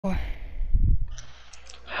Okay.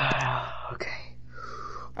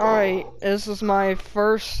 Alright, this is my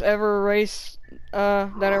first ever race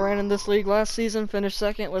that I ran in this league last season. Finished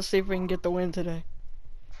second. Let's see if we can get the win today.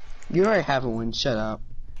 You already have a win. Shut up.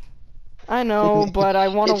 I know, but I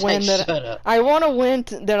want to It's win like, that. shut up. I want to win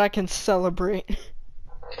that I can celebrate.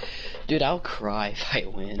 Dude, I'll cry if I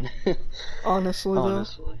win. Honestly, though.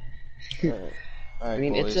 Honestly. Alright, I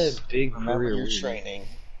mean, boys. it's a big Remember career your win. training.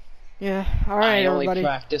 Yeah. Alright, I only everybody.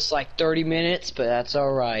 practiced like 30 minutes, but that's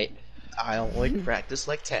alright. I only practice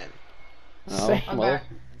like 10. Oh, Same. well.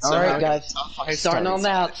 So Alright, how guys. tough I Starting on the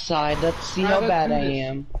outside. Let's see how bad I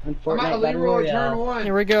am. In Fortnite Battle Royale.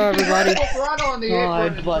 Here we go, everybody.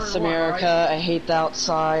 God bless America. I hate the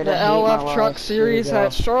outside. The I hate my LF Truck life. Series Here we go.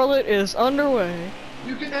 at Charlotte is underway.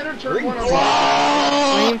 You can enter turn Green 1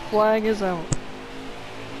 on Green flag is out.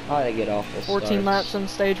 How did I get off this? 14 laps in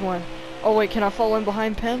stage 1. Oh wait, can I fall in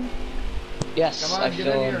behind Penn? Yes, Come on, I get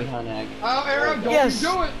fell in in here. behind Ag. Oh, Aaron, don't Yes. you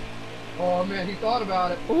do it! Oh man, he thought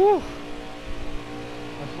about it. Ooh.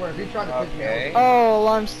 I swear, if he tried to pick me Okay. Oh,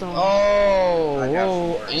 limestone. Oh, I got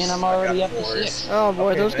whoa, fours. and I'm I already got up to fours. 6. Oh boy,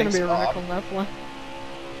 Okay, there's gonna be a thanks, wreck Bob. on that one.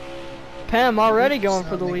 Pam already going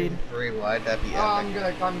for the lead. 3 wide, that'd be Oh,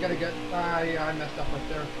 epic. I'm gonna get. Yeah, I messed up right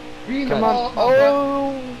there. Being Come the on. ball,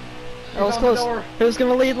 Oh, that was on the close. door. Who's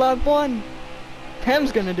gonna lead lap 1?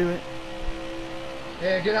 Pam's gonna do it.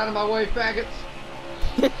 Yeah, get out of my way, faggots.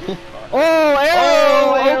 Oh,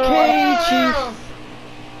 Arrow! Arrow! Okay, Arrow! Chief.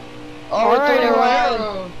 Oh, Alright, it's alright.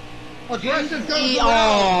 Arrow. Aggressive goes Oh,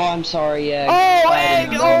 around. I'm sorry, yeah. Oh, I Egg!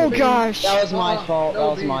 didn't Oh, know. gosh. That was my Uh-uh, fault. no That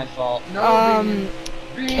was bean. my fault. No, Bean,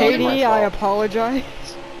 Bean, Katie, my I fault. apologize.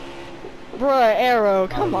 Bruh, Arrow,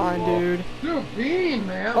 come on, dude. Dude, Bean,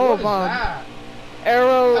 man. Oh, what is Bob. that?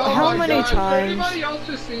 Arrow, Oh how my many God. Did times? anybody else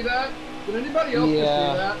just see that? Did anybody else Yeah.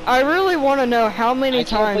 just see that? I really want to know how many I can't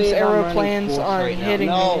times believe I'm Arrow running plans fourth on right now. hitting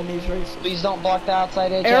No. me in these races. Please don't block the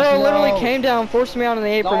outside edge. Arrow no. literally came down, forced me out on the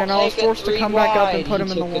apron, Don't and I was take it forced to 3 come back up and wide. put He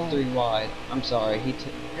him in the took it wall. 3 wide. I'm sorry.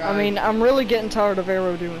 I mean, I'm really getting tired of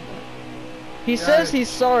Arrow doing that. He says he's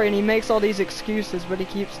sorry and he makes all these excuses, but he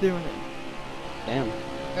keeps doing it. Damn.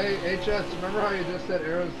 Hey, HS, remember how you just said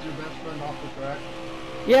Arrow's your best friend off the track?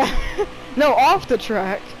 Yeah, no, off the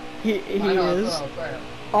track, he I know, is. that's what I'm saying.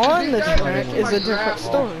 On These the guys track are is my a different crap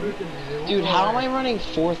story. off freaking me, Dude, how am I running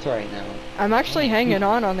 4th right now? I'm actually hanging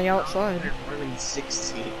on the outside. I'm running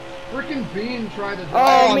 16. Freaking Bean tried to Oh,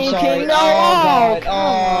 drive. I'm Mean sorry. King, no! Oh, Oh, God. come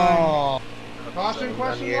on. Oh. Caution On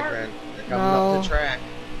question the mark? apron. They're coming up No. the track.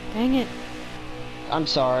 Dang it. I'm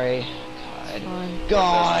sorry. It's God.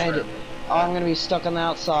 fine. God. Oh, I'm gonna be stuck on the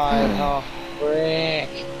outside. Oh, frick.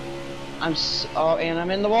 Oh, and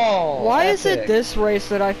I'm in the wall. Why is it Epic. this race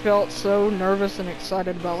that I felt so nervous and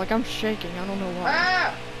excited about? Like, I'm shaking, I don't know why.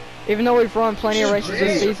 Ah! Even though we've run plenty of races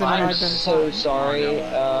this season and I'm I've been so fine. sorry.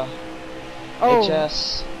 Oh,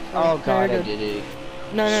 HS. Oh, very God, I good. did it.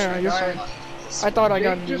 No, you're fine. Guys, I thought I Jake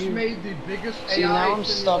got into just you. made the biggest See, AI now I'm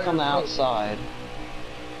stuck on the simulator outside.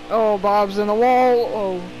 Oh, Bob's in the wall.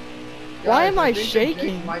 Oh. ever. Why Guys, am I think that Jake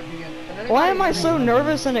shaking? might be in- can Why anybody am I hear so me?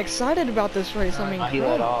 nervous and excited about this race? I mean, He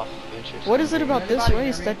let crap. off. Interesting. What is it about this Anybody hear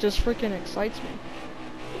race me? that just freaking excites me?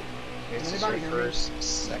 This is your Anybody hear me?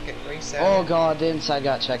 second race Oh, ever. God, the inside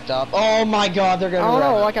got checked up. Oh, my God, they're I gonna don't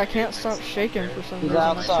know, wreck. like I can't stop shaking for some He's reason.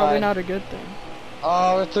 That's probably outside. not a good thing.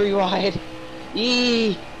 Oh, we're 3 wide.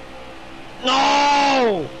 Eee.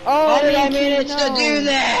 No! Oh, How did I Minky, manage to no. do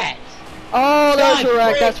that? Oh, there's God a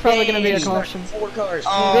wreck. That's probably gonna be a dang. caution. 4 cars.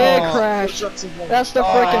 Oh. Big Four crash. trucks and one. That's the Oh,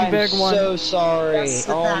 freaking I'm big one. so sorry. That's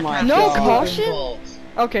the Oh back my half No of the God. caution? involved.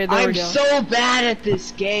 Okay, there we I'm go. so bad at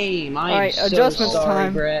this game. I'm Alright, so adjustments sorry,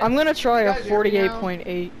 time. Brett. I'm gonna try You a guys hear me now?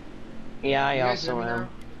 48.8. Yeah, I You guys also hear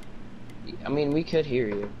me am. I mean, we could hear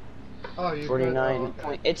you. Oh, you 49. could? Oh,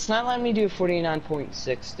 okay. It's not letting me do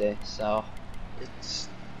 49.60, so. It's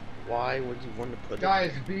why would you want to put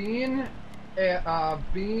Guys, it? Bean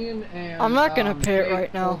and I'm not gonna pit Jake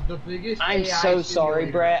right now. pulled The biggest I'm AI so sorry,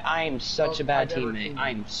 simulator. Brett. I am such a bad I've ever teammate. seen.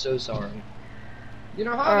 I'm so sorry. You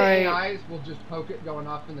know how Alright. the AIs will just poke it going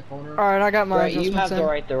off in the corner? Alright, I got my Brett, you adjustments have the in.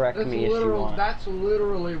 right to wreck That's me if you literal. want. That's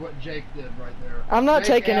literally what Jake did right there. I'm not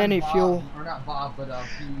Jake taking and any Bob, fuel. Or not Bob, but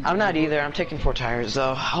I'm not either. I'm taking 4 tires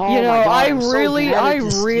though. Oh You know, my God, I I'm so really bad at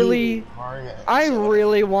this game. I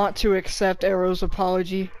really want to accept Arrow's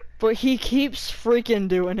apology, but he keeps freaking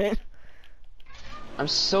doing it. I'm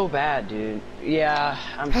so bad, dude. Yeah,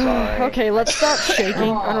 I'm sorry. Okay, let's stop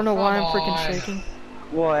shaking. I don't know why I'm Come freaking on. shaking.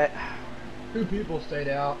 What? 2 people stayed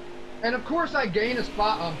out. And of course I gained a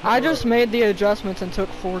spot on I just made the adjustments and took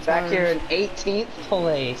 4 tires. Back here in 18th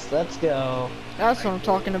place. Let's go. That's what I'm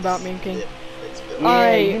talking about, Mean King.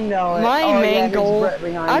 you know it. my Oh, yeah, main who's goal, Brett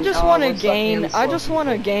behind I you? just Oh, want to looks like gain, him I just slow want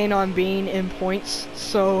to people. gain on being in points.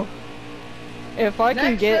 So, if I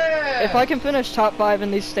can finish top 5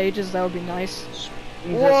 in these stages, that would be nice. Jesus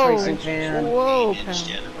Whoa, racing fan. whoa, In Pam.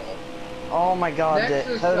 general. Oh my god,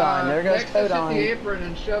 Codine. There goes Nexus hit the Codine. apron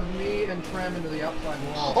and shoved me and Trem into the outside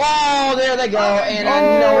wall. Oh, there they go. And I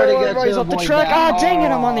Oh, know where to go everybody's to up the avoid track. that. Ah, dang it,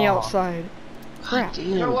 I'm on the Oh. outside. Crap. Damn,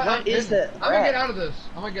 You know what? is that? I'm gonna get out of this.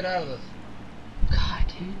 I'm gonna get out of this. God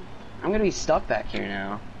damn. I'm gonna be stuck back here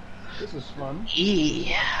now. This is fun.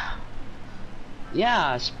 Yeah.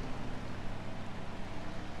 Yeah.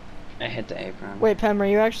 I hit the apron. Wait, Pam, are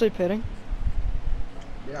you actually pitting?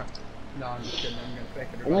 Yeah. No, I'm just kidding. I'm gonna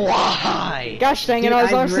fake it. Why? Gosh dang it, Dude, I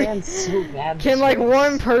was ran honestly... so bad Can this like race.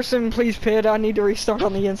 one person please pit? I need to restart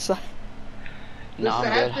on the inside. The No, I'm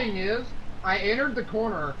sad good. thing is, I entered the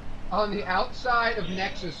corner on the outside of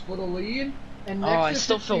Nexus for the lead, and Nexus Oh, I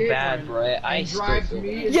still hits feel the bad, apron Brett. I and still drives feel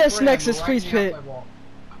me bad. and Yes, Trem Nexus, right please in the pit. outside wall.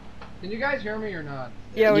 Can you guys hear me or not?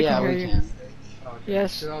 Yeah, we Yeah, can we hear you. can. Oh, okay.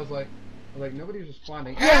 Yes. So I was like nobody's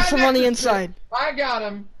responding. Yes, I'm on the Nexus pit. inside. I got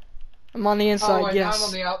him. I'm on the inside, Oh, wait, yes. I'm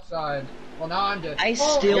on the outside. Well, now I'm dead. I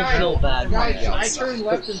Oh, still guys, feel bad for Guys, the should I outside. turn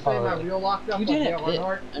left and say my Sorry. wheel locked up Who like did Dale it?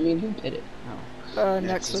 Earnhardt? I mean, who did it? Oh.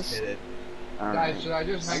 Nexus. Did it. Alright. Guys, should I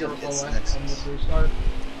just hang a It's left Nexus. and just restart?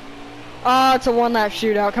 Ah, it's a one-lap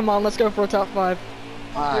shootout. Come on, let's go for a top 5.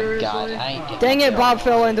 Ah, Seriously? God, I ain't getting Dang it, that. Bob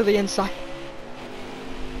fell into the inside.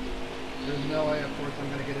 There's no way, of course, I'm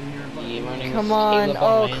gonna get in here and Yeah, my name Come is on, Caleb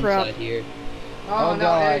oh, my crap. inside Here. Oh, Oh, no,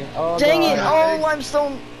 God. hey. Oh, Dang it! God. Oh,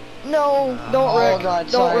 limestone! No, don't Oh, wreck. God,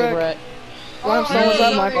 Don't sorry, wreck. Brett. Limestone, was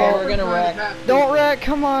that my fault? We're gonna wreck. Don't wreck,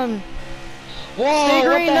 come on. Whoa, Stay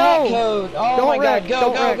what green, the no. heck code? Oh Don't my wreck, God, go,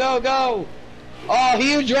 don't go, wreck. go, go! Oh,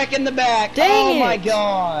 huge wreck in the back! Dang oh my it.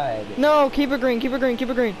 God! No, keep it green, keep it green, keep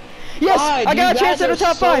it green. Yes, God, I got you a chance guys at a are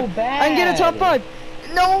top so 5. I can get a top bad.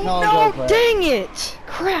 5. No, No, no, go for it. dang it!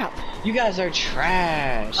 Crap. You guys are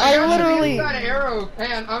trash. I got literally- to the inside of Arrow,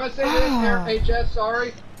 and I'm gonna say this, HS,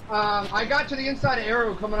 sorry. I got to the inside of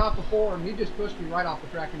Arrow coming off before, and he just pushed me right off the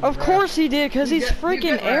track. into Of the grass. course he did, cause You he's get- you freaking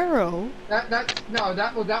get wrecked. Arrow.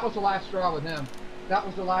 That was the last straw with him. That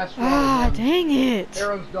was the last straw Ah, with him. dang it.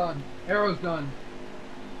 Arrow's done. Arrow's done.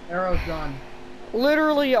 Arrow's done.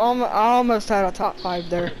 Literally, I almost had a top 5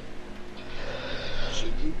 there.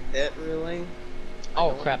 Should you pit, really?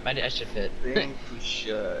 Oh crap, I should fit. I think we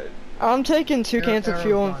should. I'm taking 2 cans of Arrow's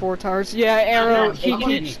fuel and done. 4 tires. Yeah, Arrow, I'm he gonna-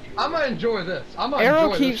 keeps... I'm gonna enjoy this. I'm gonna Arrow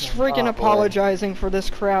enjoy keeps this one. freaking Oh, boy. apologizing for this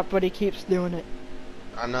crap, but he keeps doing it.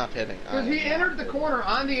 I'm not pitting. Because he entered the corner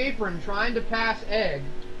on the apron trying to pass Egg.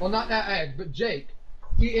 Well, not Egg, but Jake.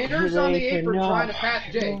 He enters on the apron trying to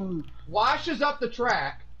pass Jake. Washes up the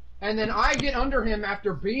track, and then I get under him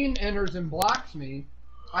after Bean enters and blocks me.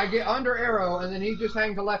 I get under Arrow, and then he just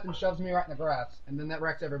hangs a left and shoves me right in the grass, and then that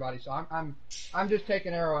wrecks everybody. So I'm just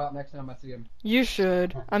taking Arrow out next time I see him. You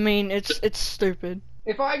should. I mean, it's stupid.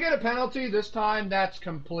 If I get a penalty this time, that's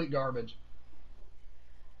complete garbage.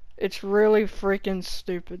 It's really freaking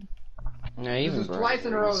stupid. No, This even is twice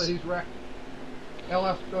in a row that he's wrecked.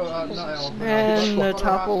 LF, not LF. And the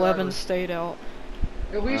top 11 drivers. stayed out.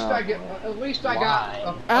 At least I get. At least I got.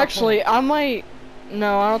 A Actually, I might...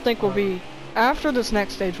 No, I don't think we'll be... After this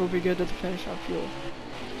next stage, we'll be good to finish on fuel.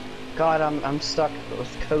 God, I'm stuck with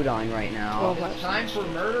Codine right now. 12 It's laps. time for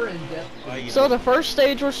murder and death. So the first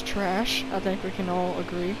stage was trash. I think we can all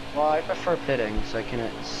agree. Well, I prefer pitting, so I can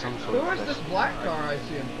at some sort Who of. is this black car I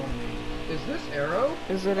see in front of me? Is this Arrow?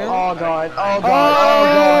 Is it Oh Arrow? God! Oh God! Oh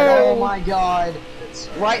God! Oh! Oh my God!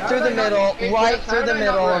 Right through the middle! Right through the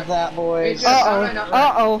middle of that, boys.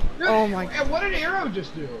 Uh-oh. Oh my... And what did Arrow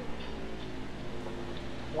just do?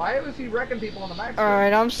 Why was he wrecking people on the back?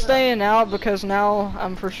 Alright, I'm staying out because now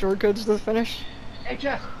I'm for sure good to the finish. Hey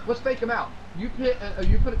Jess, let's fake him out. You pit.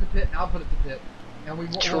 You put it to pit, and I'll put it to pit, and we'll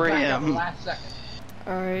back out the Trim. last second.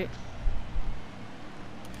 Alright.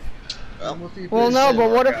 Well, We'll see if Well, this- no, didn't but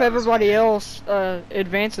what work if out everybody this way. else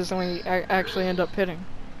advances and we actually end up pitting?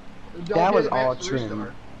 Don't That get was it all next trim.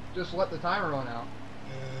 restart. Just let the timer run out.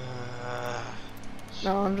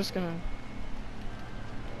 No, I'm just gonna...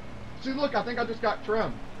 See, look, I think I just got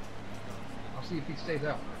trim. I'll see if he stays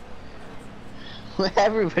out.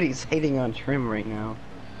 Everybody's hating on Trim right now.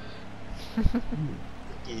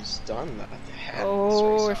 He's done that.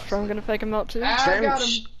 Oh, is Trim gonna fake him out too? I got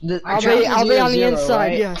him. I'll be on the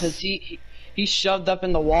inside, yes. Because he shoved up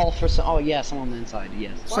in the wall for some. Oh yes, I'm on the inside.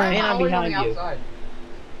 Yes. Why am And I I'm always on behind the you. outside?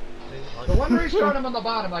 The one restart him on the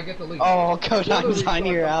bottom, I get the lead. Oh, The other Codine's restart, on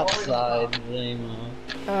your I'm always on the outside. bottom. Lame-o.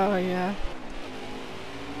 Oh, yeah.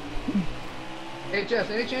 Hey Jess,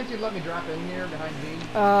 any chance you'd let me drop in here behind Dean?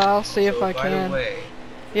 I'll see if I By the can. way,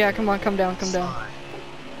 Yeah, come on, come down, come down.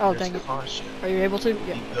 Oh, There's dang it. caution. Are you able to?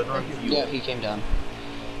 Yeah. Be good on fuel. Yeah, he came down.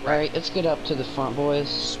 Alright, let's get up to the front, boys.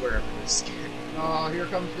 Swear I'm gonna skid. Oh, here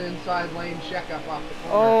comes the inside lane checkup off the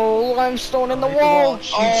corner. Oh, limestone in the Hit the wall. wall.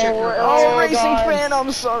 Shoot, check your Oh, Oh, racing God. fan,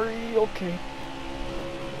 I'm sorry. Okay.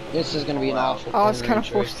 This is gonna be an awful I was corner kind of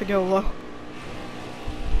entry. forced to go low.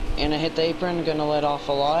 And I hit the apron, gonna let off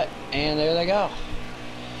a lot, and there they go.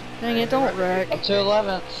 Dang it, don't wreck. Up to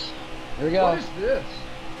 11th. Here we go. What is this?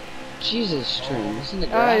 Jesus, Trim. This is the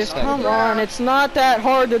Guys, grass. come on. It's not that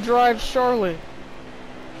hard to drive Charlotte.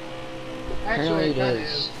 Apparently Actually, it that is.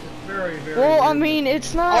 is. It's very, very Well, I weird. mean,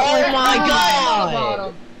 it's not Oh like... my I'm on the God!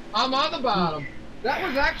 bottom. I'm on the bottom. That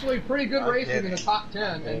was actually pretty good Okay. racing in the top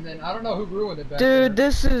 10, and then I don't know who ruined it back Dude,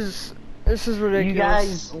 there. this is ridiculous. You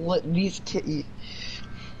guys, these kids.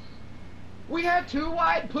 We had two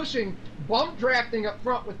wide pushing, bump drafting up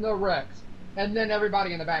front with no wrecks, and then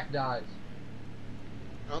everybody in the back dies.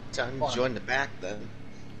 Well, time Fun. to join the back then.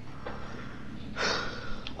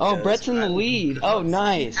 Oh, Yeah, Brett's in the that's lead. Oh,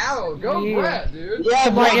 nice. Ow, go Yeah. Brett, dude. Yeah,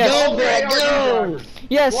 Come on, Brett, yes. go, Brett, go!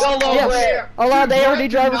 Yes, Go, yes. Brett. Allow the Dude, ARD Brett, do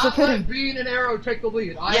drivers to not pit let him. Bean and Arrow take the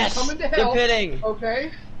lead. I Yes, am coming to they're help. pitting.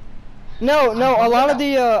 Okay. No, allow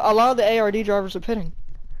the ARD drivers to pit him.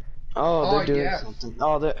 Oh, they're Oh, doing yes. something.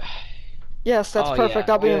 Oh, they're... Yes, that's Oh, perfect.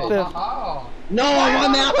 yeah. I'll be in Good. fifth. Oh. No, Why I'm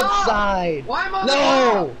on the am I on top? outside! Why am I on the No!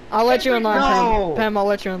 top? I'll let you in line, No. Pam. Pam, I'll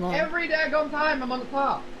let you in line. Every daggone time I'm on the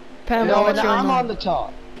top. Pam, No, I'll let you in I'm line. on the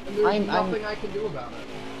top. And there's I'm- nothing I can do about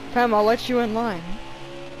it. Pam, I'll let you in line.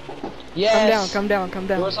 Yes! Come down.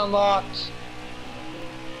 Doors unlocked.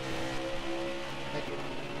 Thank you.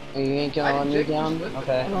 Oh, you ain't I gonna let didn't me take down? this with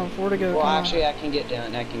Okay. Come on, 4 to go. Well, come actually, I can get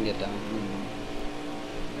down. I can get down.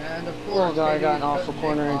 And of course, Oh, God, I got an Katie awful cut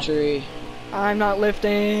corner Jake off. entry. on. I'm not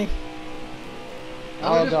lifting.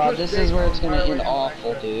 Oh, just God, pushed this Jake is where it's off gonna right away end in the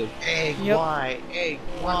awful, back. dude. Egg, Yep. why? Egg,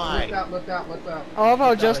 Lift why? out, lift out. I love how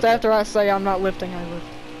Lift just out, after I say I'm not lifting, I lift.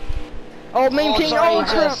 Oh, Mean Oh, King, sorry, oh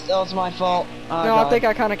crap! Jess. That was my fault. Oh, No, God. I think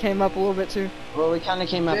I kind of came up a little bit too. Well, we kind of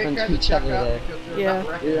came up Jake had into to each check other out there. because they're Yeah. not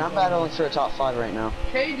wrecking Dude, I'm each other. battling for a top 5 right now.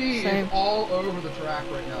 KD Same. is all over the track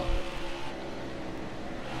right now.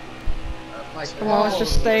 Like, Come on, let's all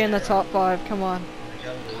just over stay the in the track. top 5. Come on.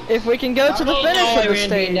 If we can go to the Oh, finish I of the ran Bean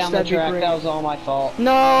stage, down the that'd be track. great. That was all my fault.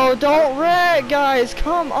 No, don't wreck, guys.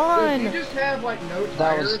 Come Dude, on. you just have like no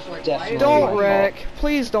That was tires. Like, why is definitely Don't my wreck.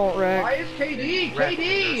 Please don't Why wreck. is KD? Wreck,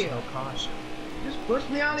 KD! there's no caution. Just push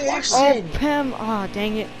me on the Watch apron. Oh, Pam. Ah,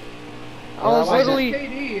 dang it. I Well, was that wasn't- literally,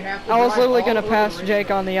 KD have to I was drive literally all gonna over pass the Jake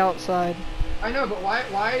racetrack? on the outside. I know, but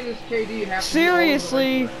why does KD have to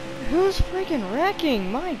Seriously, be all over the racetrack? who's freaking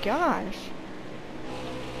wrecking? My gosh.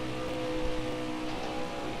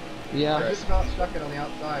 I Yeah. just about stuck it on the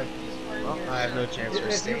outside. Well, I have no chance for a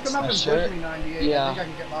If you stage. come up and Sure. push me 98, Yeah. I think I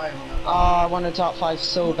can get by him on that. Oh, I want a top 5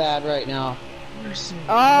 so bad right now.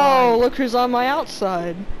 Oh, look who's on my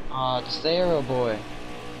outside. It's the Arrow boy.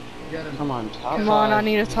 Get him. Come on, top 5. Come on, I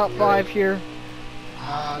need a top 5 here.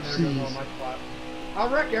 There goes Jeez. all my spot. I'll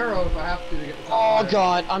wreck Arrow if I have to get the top Oh, five.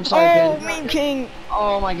 God. I'm sorry, Oh, Ben. Mean King.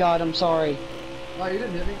 Oh, my God. I'm sorry. No, you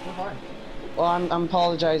didn't hit me. We're fine. Well, I'm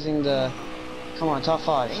apologizing to... Come on, top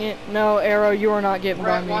 5. Dang it. No, Arrow, you are not getting by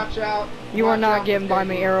Brett, me. watch out. You are Watch not out getting for by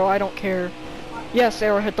me, KD. Arrow. I don't care. Yes,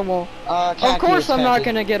 Arrow hit the wall. Of Khaki course is I'm not khaki.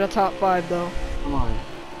 gonna get a top 5 though. Come on.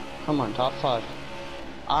 Come on, top 5.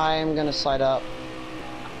 I'm gonna slide up.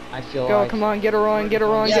 I feel Go, like... come on, get a run, get a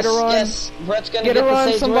run, Yes, get a run. yes. Brett's gonna Get get a the run,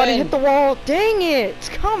 stage somebody win. hit the wall. Dang it!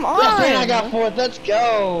 Come on! Yes, and I got 4th. Let's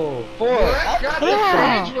go. 4th. Brett got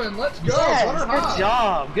Yeah. the stage win. Let's go. Yes, Butter good hot.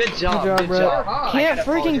 job. Good job. job, Good Brett. job. Hot. Can't I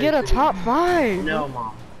freaking get a apologize. top 5. No,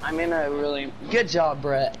 Mom. I'm in a really... Good job,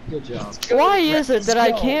 Brett. Good job. Why is it that I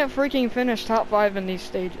Let's go. can't freaking finish top 5 in these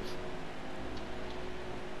stages?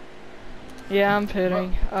 Yeah, I'm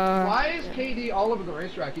pitting. Why is KD all over the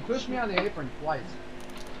racetrack? He pushed me on the apron twice.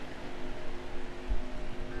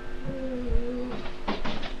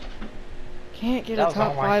 Can't get That a was all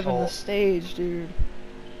top my 5 in the fault. stage, dude.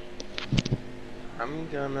 I'm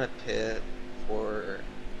gonna pit for...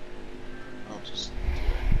 I'll just...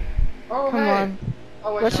 Oh, Come hey. on.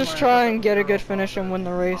 Oh, wait, Let's never just mind. try and get a good finish and win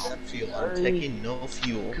the race. Fuel. I'm taking no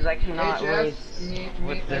fuel. Because I cannot HS, race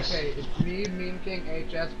with this. okay, it's me, Mean King,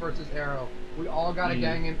 HS versus Arrow. We all gotta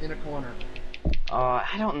gang him in a corner.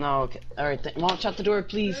 I don't know. Alright, Mom, shut the door,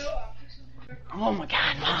 please. Oh my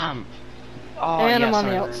God, Mom. Oh, And I'm yes, on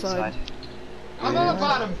the we're outside. I'm on the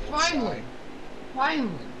bottom, finally! Finally!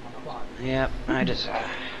 On the bottom. Yep, I just...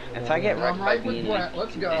 if I get wrecked I'm by right with Bean... Brett,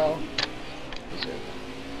 let's go.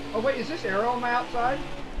 Oh wait, is this Arrow on my outside?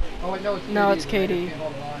 Oh wait, no, it's KD. No, it's then I just KD. can't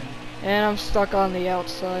hold the line. And I'm stuck on the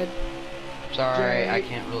outside. Sorry, I Jake.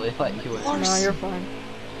 can't really let you in. No, you're fine.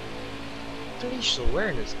 Spatial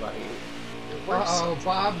awareness, buddy. Uh-oh,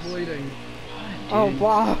 Bob's leading. Oh, Dude,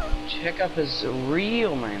 wow. Checkup is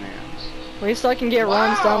real, my man. At least I can get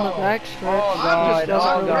runs down the back stretch. Oh, Bob God, just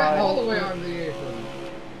got oh, Brett God. all the way on the apron.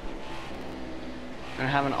 And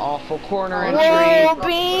have an awful corner entry. Whoa,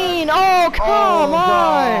 Bean! Oh, come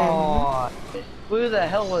on! God. Who the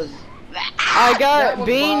hell was that? I That got was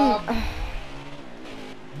Bean. Bob.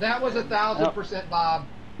 That was 1,000% Bob.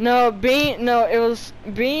 No, Bean. No, it was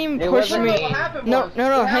Bean It pushed wasn't me. What happened No, was, no,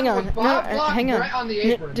 no, what hang happened on. was No, Bob blocked hang on. Brett on the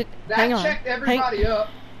apron. That hang on. checked everybody up,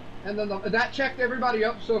 and then that checked everybody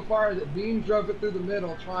up so far that Bean drove it through the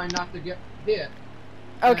middle, trying not to get hit.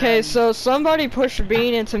 Okay, And- so somebody pushed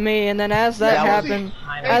Bean into me, and then as that That was- happened,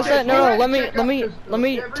 Hey, as Jake, that you no, had to let me check let up me 'cause let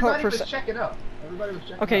me talk everybody for a was sec. checking up. Everybody was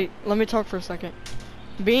checking Okay, up. let me talk for a second.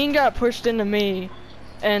 Bean got pushed into me,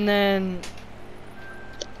 and then,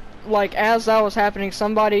 like, as that was happening,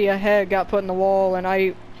 somebody ahead got put in the wall, and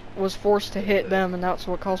I was forced to hit them, and that's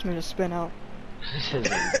what caused me to spin out.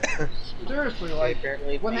 Seriously, like,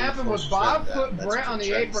 apparently what being happened was forced Bob to put that. Brett on That's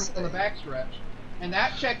the what I'm apron trying on the to say. backstretch, and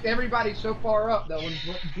that checked everybody so far up that when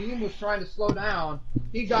Bean was trying to slow down,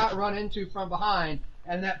 he got run into from behind,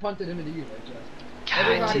 and that punted him into you, HF.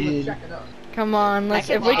 Everybody was dude. checking up. Come on, let's.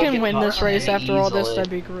 can If we Bob can get win this caught race on after all this, easily.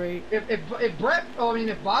 that'd be great. If Brett, oh, I mean,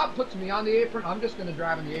 if Bob puts me on the apron, I'm just gonna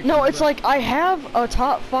drive in the apron. No, with it's Brett. like I have a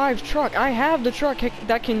top 5 truck. I have the truck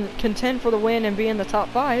that can contend for the win and be in the top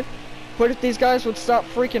 5. But if these guys would stop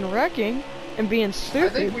freaking wrecking and being I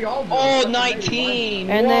stupid, think we all do. Oh, except for maybe 19!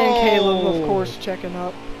 and then Whoa. Caleb, of course, checking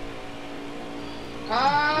up.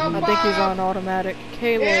 Bob. I think he's on automatic.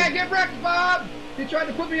 Caleb. Yeah, get wrecked, Bob! He tried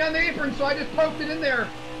to put me on the apron, so I just poked it in there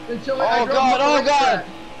until I Oh drove god, up the oh racetrack. god!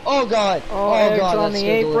 Oh god! Oh, Egg's god, on that the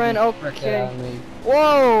scared apron, living frick okay. out of me.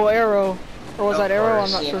 Whoa, Arrow. Or was Of that Arrow? I'm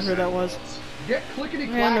course, not sure yes. who that was. Get clickety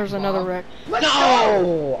clack. Man, there's another wreck. Let's go!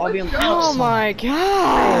 No! I'll be on the Let's go! Oh outside. my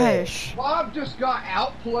gosh! Bob just got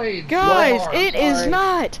outplayed. Guys, so hard. it is sorry.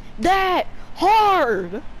 not that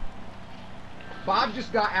hard! Bob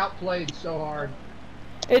just got outplayed so hard.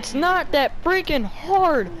 It's not that freaking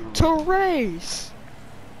hard to race!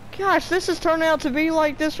 Gosh, this is turning out to be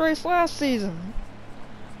like this race last season.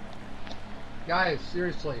 Guys,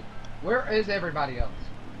 seriously, where is everybody else?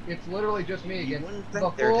 It's literally just me You against wouldn't the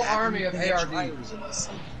think there'd full have army of any ARD. drivers in this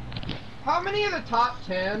thing. How many of the top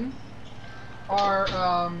 10 are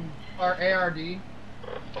ARD? Because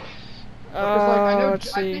like I know,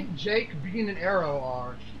 Let's I see. think Jake, Bean, and Arrow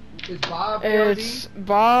are. Is Bob It's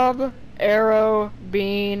Bob, Arrow,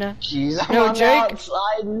 Bean. Jeez, I'm No, on Jake- the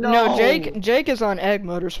outside. No, Jake is on Egg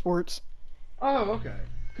Motorsports. ARD? Oh, okay.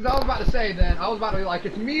 Because I was about to say then, I was about to be like,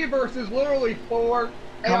 it's me versus literally 4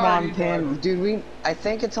 Come ARD on, Pim. drivers. Dude, I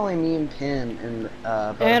think it's only me and Pim and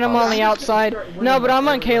And I'm on the I'm just outside. gonna start winning No, but I'm on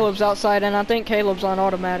like every Caleb's race. outside, and I think Caleb's on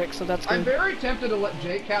automatic, so that's I'm good. very tempted to let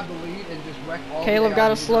Jake have the lead and just wreck all Caleb the got a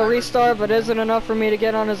ARD slow drivers. restart, but is it enough for me to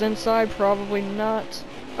get on his inside? Probably not.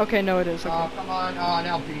 Okay, no, it is. Okay. Oh, come on. Oh,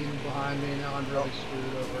 now Bean's behind me. Now I'm really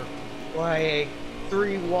screwed over. Why?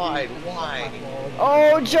 3 wide. Why?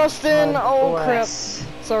 Oh, Justin! Oh, crap. bless.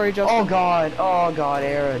 Sorry, Justin. Oh god,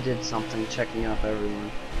 Arrow did something checking up everyone.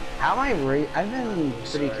 How am I I've been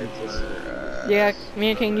pretty consistent. Yeah,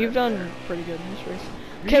 me and King, you've done pretty good in this race.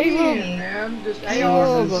 Bean, Caleb! man. Just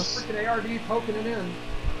Caleb. freaking ARD poking it in.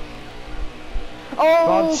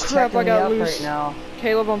 Oh, Bob's crap, checking I got me up loose. right now.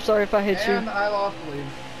 Caleb, I'm sorry if I hit And you. I lost the lead.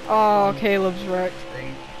 Oh, Caleb's wrecked.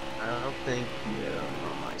 I don't think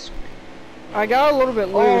on my screen. I got a little bit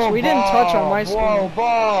loose. We didn't touch on my Oh, Whoa,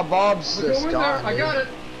 screen. Bob's We're just going there. gone. I got it.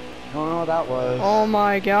 I don't know what that was. Oh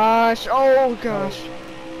my gosh. Oh gosh.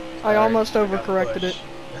 I Sorry, almost got overcorrected it.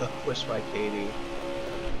 Pushed by Katie.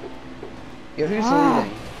 Yo, who's Ah.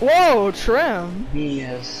 leading? Whoa, Trim. Me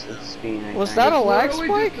is Bean, I Was think. that a It's lag literally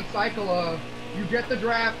spike? just a cycle of you get the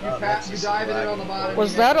draft, you Oh, pass, that's you just dive in it lag. on the bottom.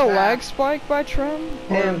 Was you that make a the lag pass. spike by Trim?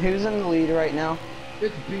 Pim, Or- who's in the lead right now?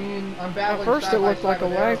 It's Bean. I'm battling. first side it by looked side like a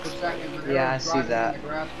with Arrow lag for spike. second, but Yeah, I Arrow's see driving that. in the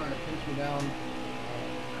grass trying to pinch me down.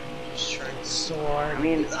 Just trying so hard. I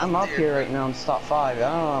mean, I'm up here right now in top 5. I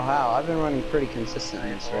don't know how. I've been running pretty consistent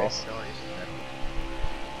in this race.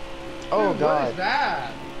 Oh Dude, god. What is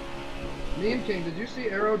that? Meme King, did you see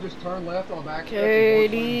Arrow just turn left on the back?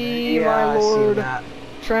 Katie, Yeah, my I seen lord. that.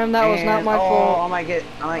 Trim, that was not And- my I fault. might get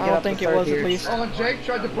I up don't to think it third was, at here. least. Oh, and Jake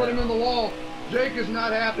tried to put him in the wall. Jake is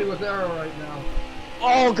not happy with Arrow right now.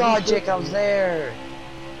 Oh god, Jake, I was there.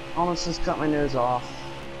 Almost just cut my nose off.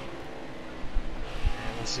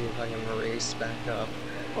 Let's see if I can race back up.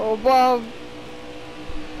 Oh, Bob.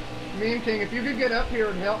 Meme King, if you could get up here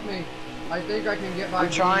and help me. I think I can get by. I'm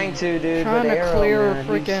trying to, dude. Trying but to Arrow, clear man,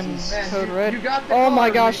 freaking Man, code you red. got the Oh my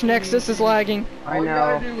car, gosh, you- Nexus is lagging. I All you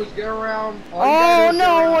gotta know. do is get around. all you gotta Oh do is get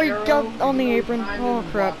no, around I Arrow, got even on the though he's apron. behind Oh him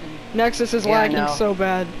and crap. blocking. Nexus is Yeah, I lagging know. so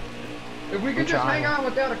bad. If we could I'm just hang trying. on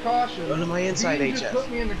without a caution. Go to my inside Bean just HS. put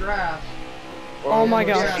me in the grass. Oh my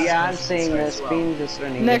gosh. Yeah, I'm seeing this. Bean just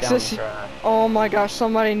running down Nexus, the track. oh my gosh,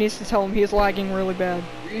 somebody needs to tell him he's lagging really bad.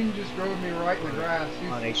 Bean just drove me right in the grass.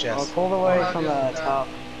 On He's, Oh, HS. pulled away Oh, from the yeah. top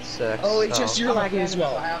 6. Oh, so. HS, you're I'm a lagging as fan if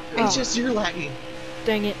I well. have to. HS, you're lagging.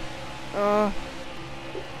 Dang it. Okay,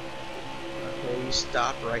 you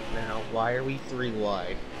stop right now. Why are we 3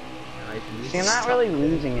 wide? See, I'm not really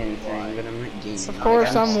losing anything, but I'm not gaining. Of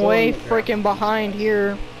course, I'm still way in the ground. freaking behind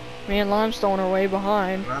here. Me and Limestone are way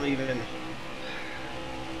behind. I'm even.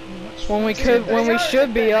 When we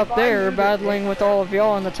should be up there battling with all of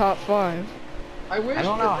y'all in the top 5. I wish I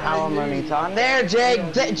don't know that how I I'm knew running time. There,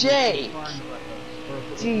 Jake! Jake!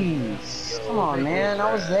 Jeez. Jeez. Come on, man.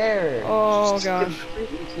 I was there. Oh Just gosh.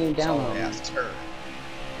 completely came down on me. Asked her.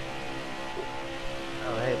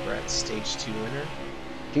 Oh, hey, Brett, stage 2 winner.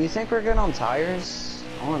 Do you think we're good on tires?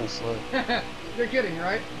 Honestly. You're kidding,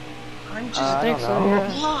 right? I'm just. I think don't so, know.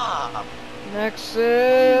 yeah. Blah.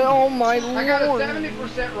 Nexus, oh my I got a lord.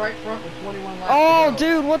 70% right front with 21 laps Oh to go.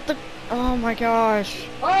 dude, what the, oh my gosh.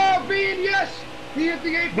 Oh, Bean, yes! He hit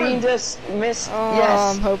the apron! Bean just missed. Oh,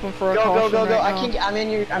 Yes. I'm hoping for a Go, go, caution go, go. right I now. can. I'm in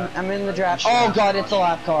your. I'm in the draft. Oh god, it's a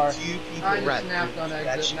lap car. 2 people I just wrecked. snapped on That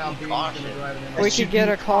exit, should now be Bean's caution. gonna drive it in. That We should could get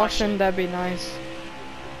be a caution, that'd be nice.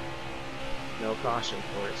 No caution, of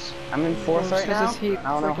course. I'm in fourth right now. Because it's Heat I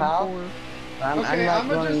don't know freaking how. four. I'm Okay, like I'm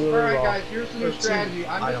gonna running just, really alright well. guys, here's the new strategy.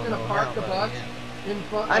 I'm I just don't gonna know park how, the but bus yeah. in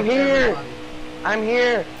front I'm of here. everybody. I'm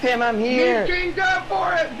here. Pim, I'm here. Mean King, go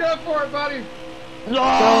for it, buddy!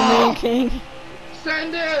 Go Mean King.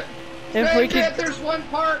 Send it! If Send we it, could, there's one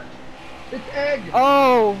parked! It's Egg!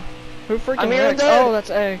 oh, who freaking I'm here, wrecked? dude. Oh,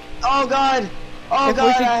 that's Egg. Oh god. Oh If we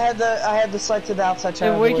god. could- I had the sight to the outside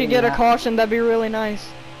track. If we could get a caution, that'd be really nice.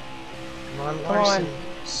 Come on, Come Larson. on.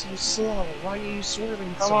 So slow. Why are you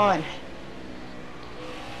swerving Come so on. much?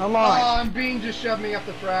 Come Oh, on. and Bean just shoved me up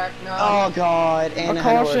the track. No. Oh god. And A I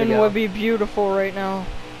had nowhere to caution go. would be beautiful right now.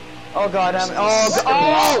 Oh god.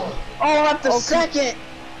 I'm up to second.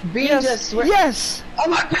 Bean Yes, just. yes!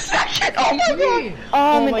 I'm up to second. Oh my god. Bean.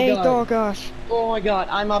 I'm Oh in my 8th, God. oh gosh. Oh my god.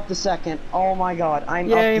 I'm up to second. Oh my god. I'm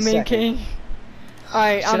Yay, up to Mean second. King.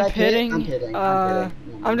 Alright, Should I'm I pit? pitting. I'm pitting. I'm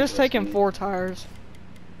pitting. I'm just taking 4 tires.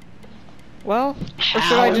 Well, or should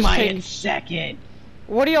How I am just I take? in second?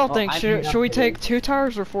 What do y'all Oh, think? I Should think should we I'm take 2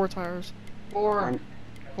 tires or 4 tires? Or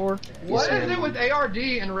 4. what Yes, is it ma'am. with ARD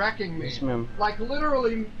and wrecking me? Yes, ma'am. Like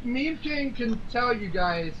literally, Mean King can tell you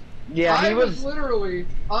guys. Yeah, I he was. literally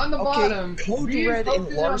on the bottom. Code being Red and posted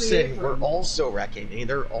on the Larson apron. were also wrecking me.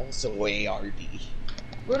 They're also ARD.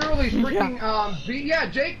 Literally freaking yeah,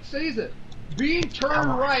 Jake sees it. Bean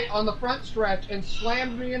turned right on the front stretch and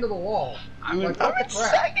slammed me into the wall. I'm Like, in what the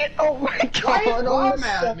crap? second. Oh my Why god. is Bob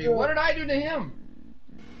mad at me? What did I do to him?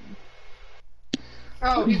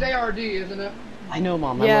 Oh, he's ARD, isn't it? I know,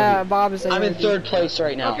 Mom. I Yeah, love Bob is you. I'm in ARD. third place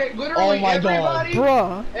right now. Okay, literally Oh my god. everybody,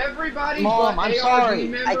 Bruh. everybody Mom, but I'm ARD sorry. I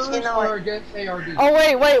members cannot- are against ARD.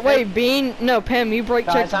 Oh wait, Bean. No, Pim, you brake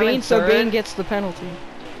Guys, checked I'm in Bean, so third. Bean gets the penalty.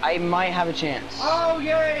 I might have a chance. Oh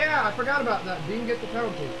yeah, I forgot about that. Bean get the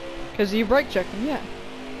penalty. Cause you brake checked him, yeah.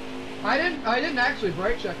 I didn't actually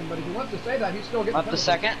brake check him, but if he wants to say that, he still gets Up the to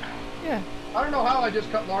penalty. second. Yeah. I don't know how I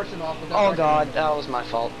just cut Larson off with that. Oh braking. god, that was my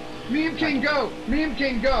fault. Meme King go! Meme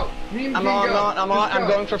King go! Meme I'm King on, go! I'm on. Just I'm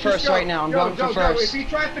go. going for Just first go. right now. I'm Go, going go, for go. first. If he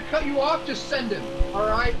tries to cut you off, just send him.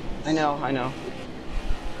 Alright? I know.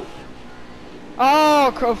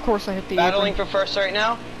 Oh, of course I hit the Battling apron. for first right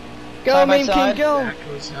now. Go, side by Mean King, side. go! Back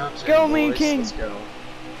goes Hobson, Go, Mean boys. King. Let's go.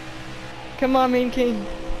 Come on, Mean King.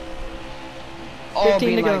 Oh, 15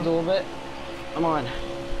 being to go. lagged a little bit. Come on.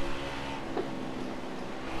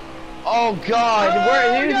 Oh god, Oh,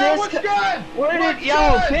 where did yo, this? what's good? Where What's did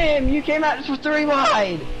yo, good? Pim? You came out for 3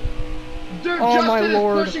 wide. Dude, Oh, my Justin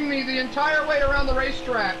lord. is pushing me the entire way around the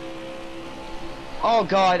racetrack. Oh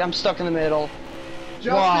god, I'm stuck in the middle.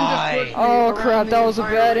 Justin Why? just pushed me Oh around crap, the that was a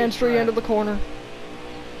entire bad entry racetrack. into the corner.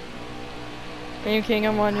 Mean King,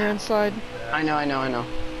 I'm on your inside. I know.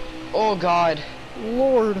 Oh god.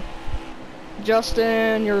 Lord.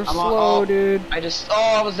 Justin, you're I'm on- slow, oh. dude. I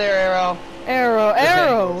was there, Arrow.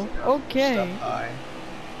 Arrow. Okay. Stuff high.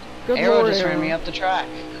 Good Arrow lord, just Arrow. ran me up the track.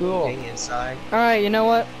 Cool. Hang inside. Alright, you know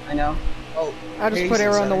what? I know. Oh, I just he's put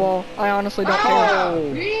Arrow in the inside. wall. I honestly don't care. Ah,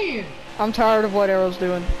 mean. I'm tired of what Arrow's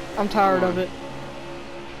doing. I'm tired of it.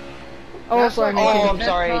 Oh, That's sorry, like Mean Oh, King. I'm the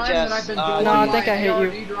sorry, 10th time Jess. that I've been No, bullied I by think I hit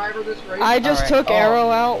ARD you. driver this race. I just Alright, took Arrow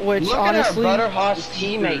out, which Look honestly, at our Butterhoss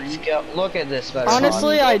teammates go. Look at this Butterhoss.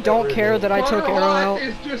 honestly, I don't care that I took Arrow Butterhot out.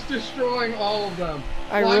 is just destroying all of them.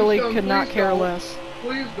 I really Limestone, could not please care don't. less.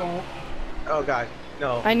 Please don't. Oh god,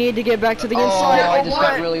 no. I need to get back to the Oh, inside. I Oh, just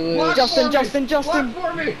Brett. got really loose. Block Justin, for me. Justin, Justin. Block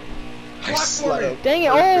for me. I Block for slid me. up. Dang it!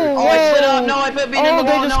 Oh, Oh, I slid up. whoa. No, I put bean in Oh, the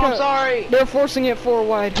they wall. just No, I'm got- sorry. They're forcing it 4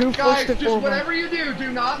 wide. Who Guys, forced it just 4 wide? whatever you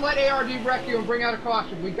do not let ARD wreck you and bring out a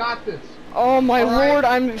caution. We got this. Oh my All right. lord,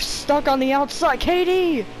 I'm stuck on the outside.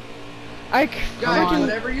 KD! Guys, freaking-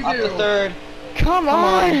 whatever you Up do. the third. Come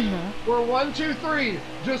on. on! We're 1, 2, 3.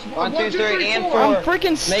 Just 1, 2, 3, and 4. 4. I'm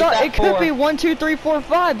freaking Make stuck. that It could 4. be 1, 2, 3, 4,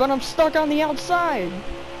 5, but I'm stuck on the outside.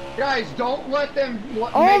 Guys, don't let them.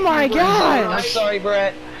 Oh make my you win, God. I'm alright? sorry,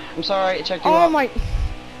 Brett. I'm sorry. I checked you Oh out. my.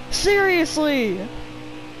 Seriously!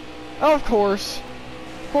 Of course.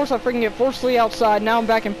 Of course, I freaking get forcefully outside. Now I'm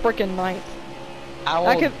back in freaking ninth. I will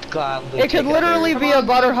I could- gladly it could take literally Come be on, a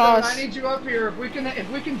butter Limestone, hoss. I need you up here. If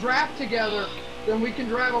we can draft together, then we can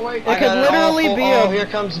drive away. It I could got literally awful- be Oh, a- here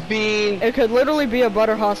comes Bean. It could literally be a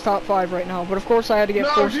Butterhoss top 5 right now, but of course I had to get No,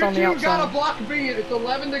 forced you on the two gotta outside. block Bean. It's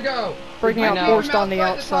 11 to go. Freaking I out know. forced on the The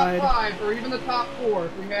outside. top 5 or even the top 4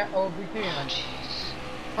 if we can.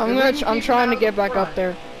 I'm trying to get back up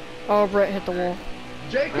there. Oh, Brett hit the wall.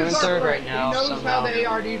 Jake I'm in is our third friend. right now, He knows somehow. how the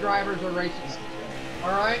ARD drivers are racing.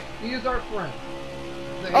 Alright? He is our friend.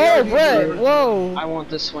 The Oh, ARD Brett! drivers- Whoa! I want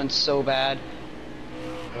this one so bad.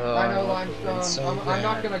 Oh, I know, want Limestone. It's so I'm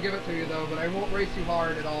not bad. gonna give it to you though, but I won't race you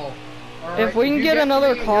hard at all. All right? If we can you get another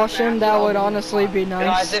to me and you're caution, fast, that I'll would give you honestly the be spot.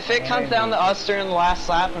 Guys, nice. if it comes down to us during the last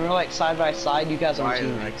lap and we're like side by side, you guys are Why did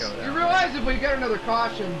I teammates. go You down? realize if we get another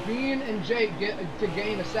caution, Bean and Jake get to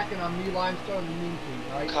gain a second on me, Limestone, and Mean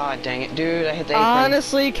King, right? God dang it, dude! I hit the apron.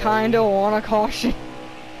 Honestly, kinda want a caution.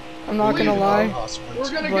 I'm not gonna Please, lie. We're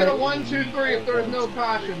gonna But- get a 1, 2, 3 if there's no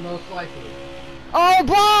caution, most likely. Oh,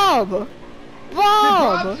 Bob! Did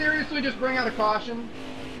Bob Bob! seriously just bring out a caution?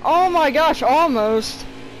 Oh my gosh, almost.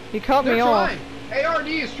 He cut They're me off. trying. ARD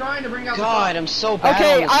is trying to bring out God, the I'm so bad.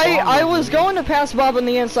 Okay, on this long I one, was dude. going to pass Bob on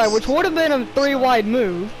the inside, which would have been a 3 wide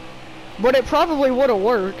move, but it probably would have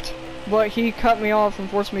worked. But he cut me off and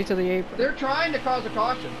forced me to the apron. They're trying to cause a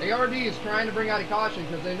caution. ARD is trying to bring out a caution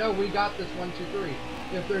because they know we got this 1, 2, 3.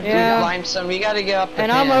 If there's Yeah. Limestone, we gotta get up the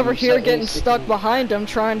And I'm pan, over so here at getting least we stuck can- behind him,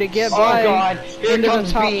 trying to get Oh by God, here into the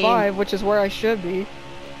comes top Bean. 5, which is where I should be.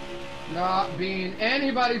 Not Bean.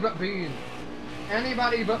 Anybody but Bean.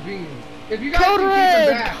 Anybody but Bean. If you guys Code can keep Red,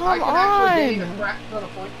 him back, I come can actually gain on. a crap ton of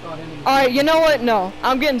points on him. Alright, you know what? No.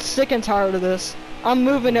 I'm getting sick and tired of this. I'm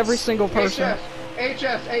moving every single person.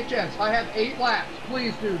 HS. I have 8 laps.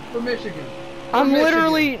 Please, dude, for Michigan. For I'm Michigan.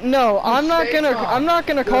 literally no. I'm not stay gonna. calm. I'm not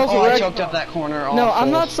gonna cause Oh, a I wreck. choked up that corner. No, I'm awful.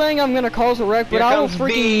 not saying I'm gonna cause a wreck, but Here I will comes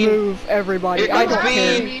freaking Bean. move everybody. Here I comes don't Bean.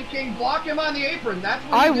 care. Mean King, block him on the apron. That's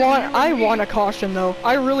what I you did to want. you and I me. want a caution though.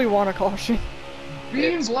 I really want a caution.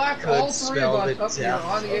 Bean blocked all 3 of us up here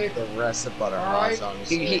on the apron. The rest of Butterhoss, Alright.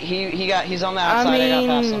 honestly. He's on the I outside. I got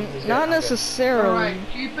past mean, him. not okay. necessarily. Alright,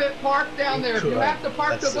 keep it parked down there. If you have to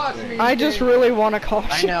park That's the the bus, thing. Mean I just King. really want a I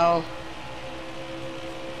caution. know.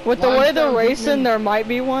 With the way they're Limestone, racing, there might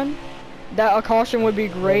be one. That a caution would be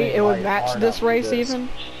great. It would Right, match hard this after race this. even.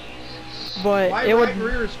 But My it right would.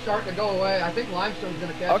 rear is starting to go away. I think Limestone's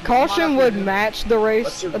gonna catch A me. caution Come on would up here, match the race,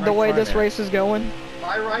 What's your the right way front this end? race is going. dude.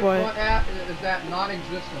 My right What? front app is that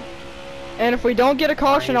non-existent. And if we don't get a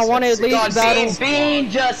caution, I want to at least God, battle. Bean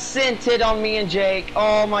just sent it on me and Jake.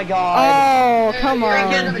 Oh my God. Oh, come Yeah, Freaking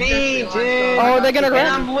on. gonna Bean, catch me, dude. Oh, they're gonna And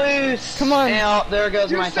grab I'm loose. Come on. And there goes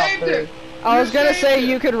You my top saved 3. it. I was You gonna saved say it.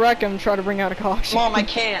 you could wreck him, try to bring out a caution. Mom, I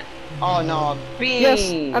can't. Oh no, Bean.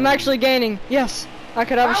 Yes, I'm actually gaining. Yes, I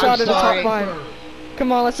could have a I'm shot at the top sorry. 5.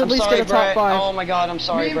 Come on, let's at I'm least sorry, get a top Brett. 5. Oh my God, I'm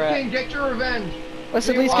sorry, Mean Brett. King, get your revenge. Let's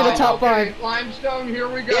at least get a top 5. Limestone, here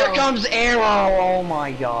we go. Here comes Arrow. Oh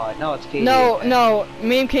my God. No, it's Katie. No,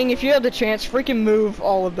 Meme King, if you have the chance, freaking move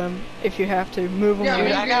all of them. If you have to, move them. Yeah, all. Dude,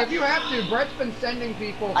 Mean I King, got- if you have to, Brett's been sending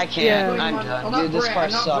people. I can't. Yeah. I'm Well, done. not Dude, this Brett, car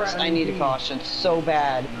not sucks. Brett, I need a Bean. caution so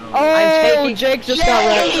bad. Oh, taking- Jake just got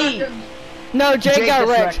wrecked. Jake! No, Jake got just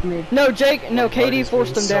wrecked. wrecked me. No, Jake. No, My Katie heart is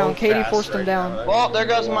forced him beating down. so Katie fast forced him right down. now. Well, there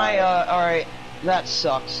goes my, alright. That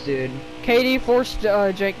sucks, dude. Katie forced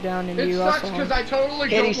Jake down, and It you sucks also. because I totally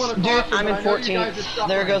Katie, don't want to dude, caution, I'm in but I know you guys are 14th. suffering.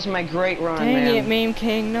 There goes my great run, Dang man. it, Meme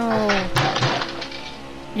King. No.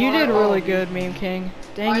 You did really good, Meme King.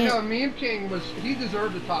 Dang I it. know, Meme King he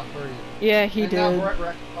deserved the top 3. Yeah, he and now did. Brett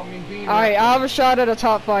wrecked, Bean Alright, wrecked I have a shot at a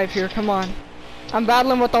top 5 here. Come on. I'm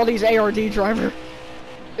battling with all these ARD driver.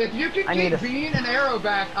 If you can I need keep a- Bean and Arrow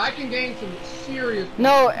back, I can gain some serious.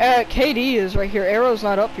 No, KD is right here. Arrow's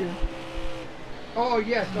not up here. Oh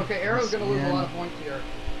yes, okay. Arrow's gonna lose a lot of points here.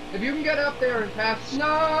 If you can get up there and pass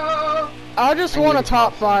snow. I just want a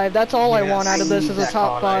top 5. That's all I want out of this is a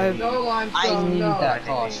top 5. No limestone. I need no. that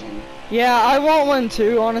caution. Yeah, I want one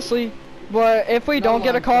too, honestly. But if we don't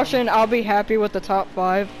get a caution, I'll be happy with the top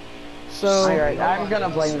 5. So. Alright, I'm gonna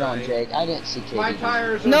blame it on Jake. I didn't see Katie. My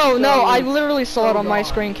tires are No, so, I literally saw it on my gone.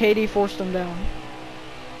 screen. Katie forced him down.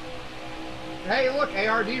 Hey, look,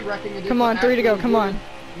 ARD wrecking it. Come on, 3 to go. Come on.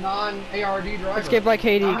 Non-ARD driver. Let's get by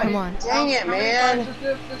Katie. Come on. Dang it, How many man. times is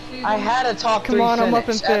this season? I had a top 3 Come on, finish. I'm up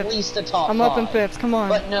in 5th. At least a top 5. I'm up in 5th. Come on.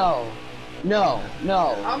 But no.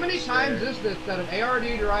 How many times is this that an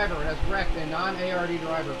ARD driver has wrecked a non-ARD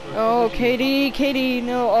driver? For Oh, position Katie,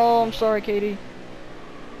 no. Oh, I'm sorry, Katie.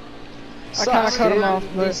 I kind of Sucks, cut him dude. off,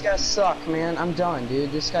 These but guys suck, man. I'm done,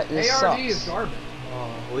 dude. This ARD sucks. is garbage. Oh,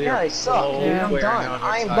 we Yeah, are they suck, so dude. I'm wearing done. on our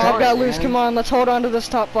I'm tires. Bob got loose. man. Come on, let's hold on to this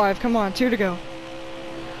top 5. Come on, 2 to go.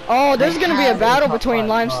 Oh, there's gonna be a have a battle top between 5,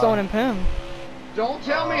 Limestone Bob. and Pim. Don't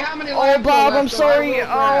tell me how many Oh, laps are Bob, left, I'm or I sorry. will Oh,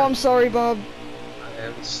 crash. I'm sorry, Bob. I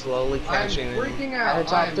am slowly I'm catching in. freaking Had a out.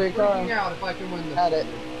 top I'm 3 car. freaking out if I can win this. Had it.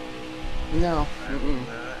 No.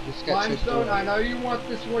 Just got Limestone, too I know you want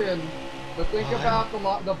this win, but think about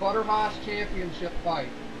the Butterhaas championship fight.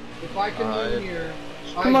 If I can win here,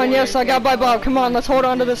 Come on, yes, I got by Bob. Come on, let's hold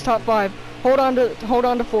on to this top 5. Hold on to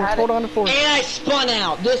 4th. Had Hold it. on to 4th. And I spun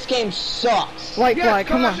out. This game sucks. White Yes, flag,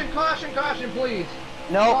 come on. caution, please.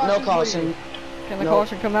 Nope, no Caution, caution. Can the Nope,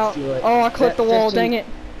 caution come out? let's do it. Oh, I clipped the That wall. 15 Dang it.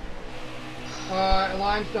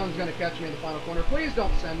 Limestone's gonna catch me in the final corner. Please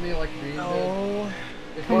don't send me like Green No.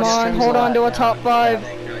 did. Come Push on, Tim's hold on to a lap top down. 5.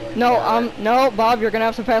 Yeah, No, no, Bob, you're gonna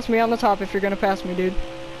have to pass me on the top if you're gonna pass me, dude.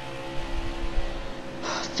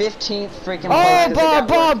 15th freaking Oh, place 'cause it got Bob,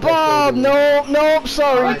 worked by Katie. no,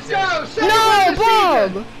 sorry. Let's go! Second No, win this Bob!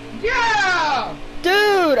 season. Yeah!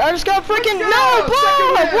 Dude, I just got freaking, Let's no, go!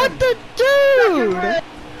 Second Bob, win! what the, Second dude? win!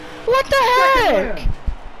 What the Second heck? win!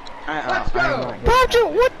 Let's go! I'm not Bob,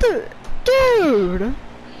 getting what the, dude?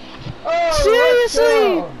 Oh, let's Seriously?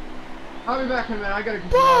 go. I'll be back in a minute. I gotta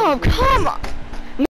get Bob, come on.